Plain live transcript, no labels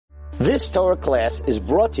This Torah class is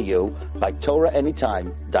brought to you by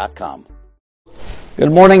TorahAnytime.com.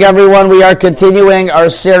 Good morning, everyone. We are continuing our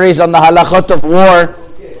series on the Halachot of war.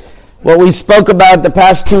 What we spoke about the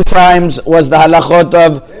past two times was the Halachot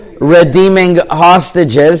of redeeming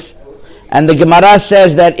hostages. And the Gemara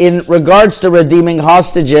says that in regards to redeeming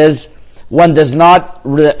hostages, one does not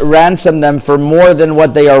ransom them for more than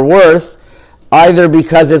what they are worth, either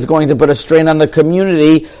because it's going to put a strain on the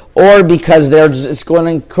community or because it's going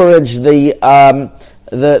to encourage the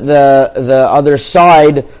other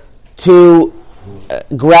side to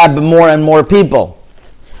grab more and more people.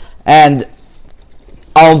 And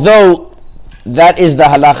although that is the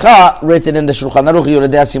halacha written in the Shulchan Aruch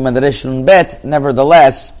Yoredei Siman Resh Nun Bet,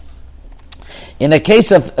 nevertheless, in a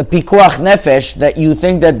case of a pikuach nefesh, that you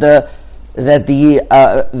think that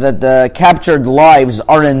the captured lives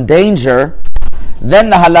are in danger,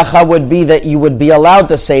 then the halacha would be that you would be allowed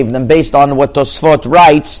to save them based on what Tosfot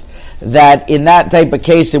writes, that in that type of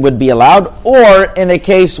case it would be allowed, or in a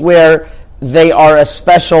case where they are a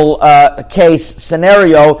special case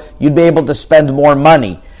scenario, you'd be able to spend more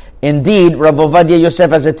money. Indeed, Rav Ovadia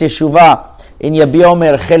Yosef has a teshuvah in Yabi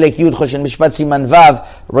Omer Chelek Yud Choshen Mishpat Siman Vav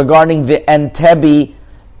regarding the Entebbe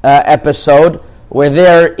episode, where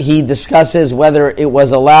there he discusses whether it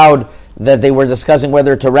was allowed, that they were discussing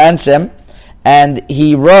whether to ransom. And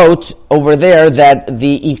he wrote over there that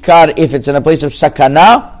the ikar, if it's in a place of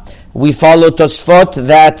sakana, we follow Tosfot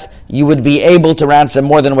that you would be able to ransom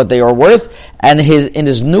more than what they are worth. And in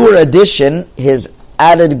his newer edition, his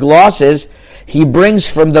added glosses, he brings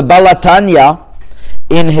from the Balatanya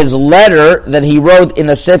in his letter that he wrote in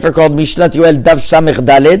a sefer called Mishnat Yoel Dav Samech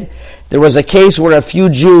Daled. There was a case where a few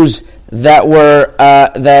Jews that were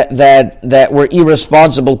that were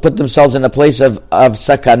irresponsible put themselves in a place of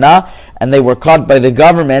sakana, and they were caught by the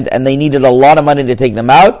government, and they needed a lot of money to take them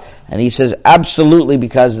out. And he says absolutely,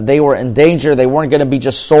 because they were in danger. They weren't going to be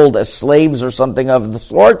just sold as slaves or something of the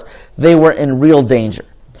sort. They were in real danger.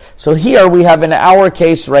 So here we have in our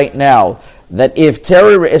case right now that if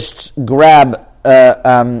terrorists grab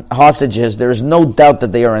hostages, there is no doubt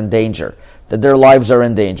that they are in danger, that their lives are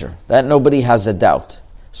in danger. That nobody has a doubt.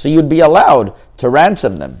 So you'd be allowed to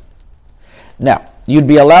ransom them. Now, you'd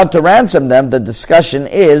be allowed to ransom them. The discussion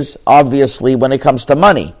is, obviously, when it comes to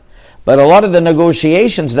money. But a lot of the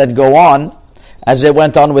negotiations that go on, as it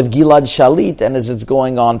went on with Gilad Shalit, and as it's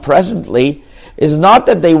going on presently, is not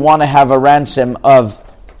that they want to have a ransom of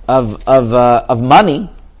money.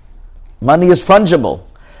 Money is fungible.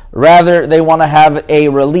 Rather, they want to have a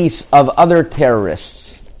release of other terrorists.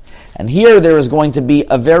 And here there is going to be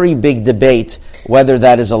a very big debate whether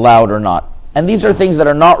that is allowed or not. And these are things that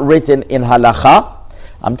are not written in halacha.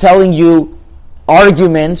 I'm telling you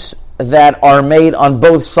arguments that are made on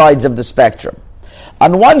both sides of the spectrum.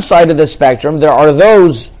 On one side of the spectrum, there are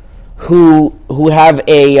those who have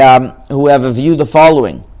a view the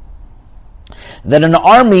following: that an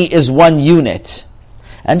army is one unit.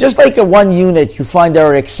 And just like a one unit, you find there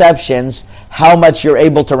are exceptions how much you're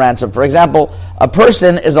able to ransom. For example, a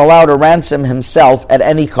person is allowed to ransom himself at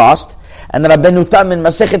any cost. And Rabbeinu Tam in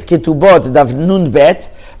Masechet Ketubot, Dav Nun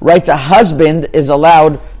Bet, writes a husband is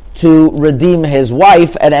allowed to redeem his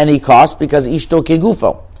wife at any cost because Ishto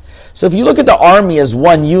Kegufo. So if you look at the army as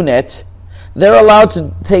one unit, they're allowed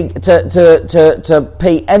to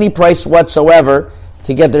pay any price whatsoever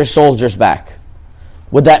to get their soldiers back.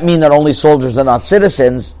 Would that mean that only soldiers are not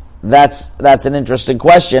citizens? That's an interesting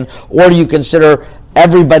question. Or do you consider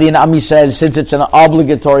everybody in Am Yisrael, since it's an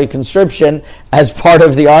obligatory conscription as part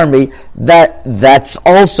of the army? That's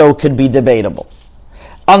also could be debatable.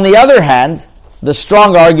 On the other hand, the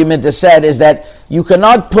strong argument is said is that you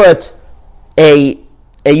cannot put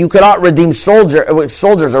you cannot redeem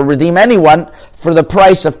soldiers or redeem anyone for the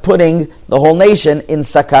price of putting the whole nation in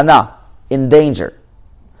sakana, in danger.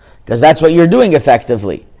 Because that's what you're doing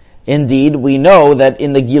effectively. Indeed, we know that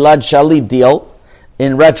in the Gilad Shalit deal,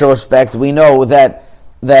 in retrospect, we know that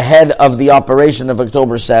the head of the operation of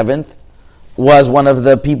October 7th was one of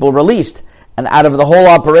the people released. And out of the whole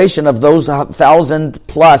operation of those 1,000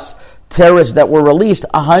 plus terrorists that were released,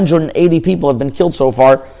 180 people have been killed so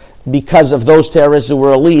far because of those terrorists who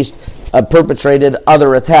were released perpetrated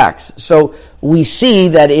other attacks. So we see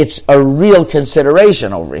that it's a real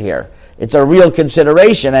consideration over here. It's a real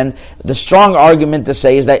consideration, and the strong argument to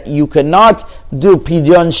say is that you cannot do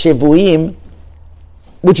pidyon shevuim,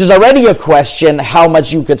 which is already a question how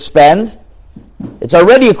much you could spend. It's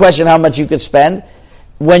already a question how much you could spend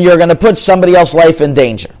when you're going to put somebody else's life in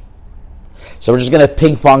danger. So we're just going to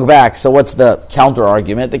ping pong back. So what's the counter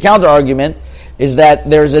argument? The counter argument is that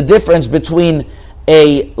there's a difference between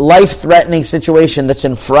a life-threatening situation that's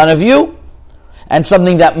in front of you and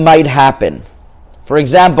something that might happen. For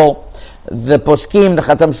example, the poskim, the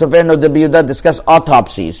Chatam Sofer, no Debiyudah, discuss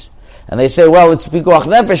autopsies. And they say, well, it's pikuach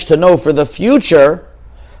nefesh to know for the future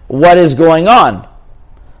what is going on.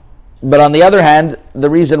 But on the other hand, the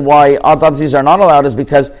reason why autopsies are not allowed is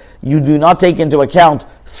because you do not take into account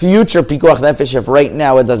future pikuach nefesh if right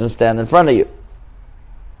now it doesn't stand in front of you.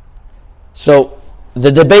 So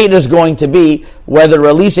the debate is going to be whether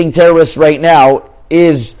releasing terrorists right now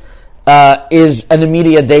is an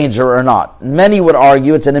immediate danger or not. Many would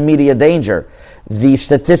argue it's an immediate danger. The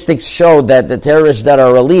statistics show that the terrorists that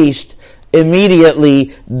are released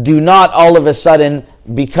immediately do not all of a sudden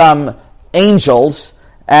become angels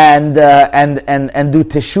and do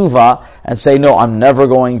teshuvah and say, no, I'm never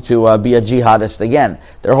going to be a jihadist again.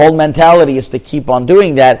 Their whole mentality is to keep on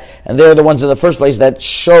doing that, and they're the ones in the first place that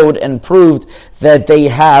showed and proved that they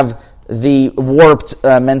have the warped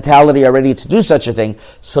mentality already to do such a thing.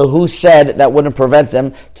 So who said that wouldn't prevent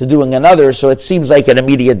them to doing another? So it seems like an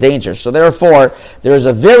immediate danger. So therefore, there is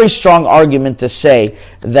a very strong argument to say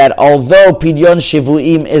that although pidyon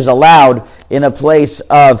shivuim is allowed in a place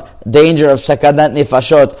of danger of sakanat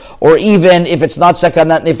nifashot, or even if it's not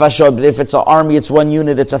sakanat nifashot, but if it's an army, it's one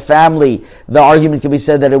unit, it's a family, the argument can be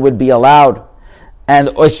said that it would be allowed. And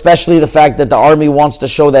especially the fact that the army wants to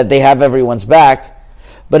show that they have everyone's back.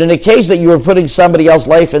 But in a case that you were putting somebody else's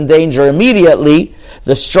life in danger immediately,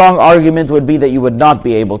 the strong argument would be that you would not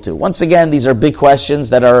be able to. Once again, these are big questions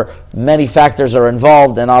that are, many factors are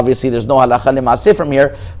involved, and obviously there's no halacha lema'aseh from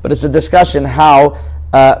here, but it's a discussion how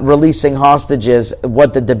releasing hostages,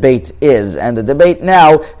 what the debate is. And the debate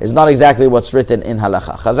now is not exactly what's written in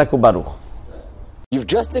halacha. Chazaku Baruch. You've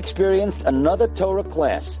just experienced another Torah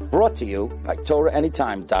class brought to you by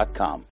TorahAnytime.com.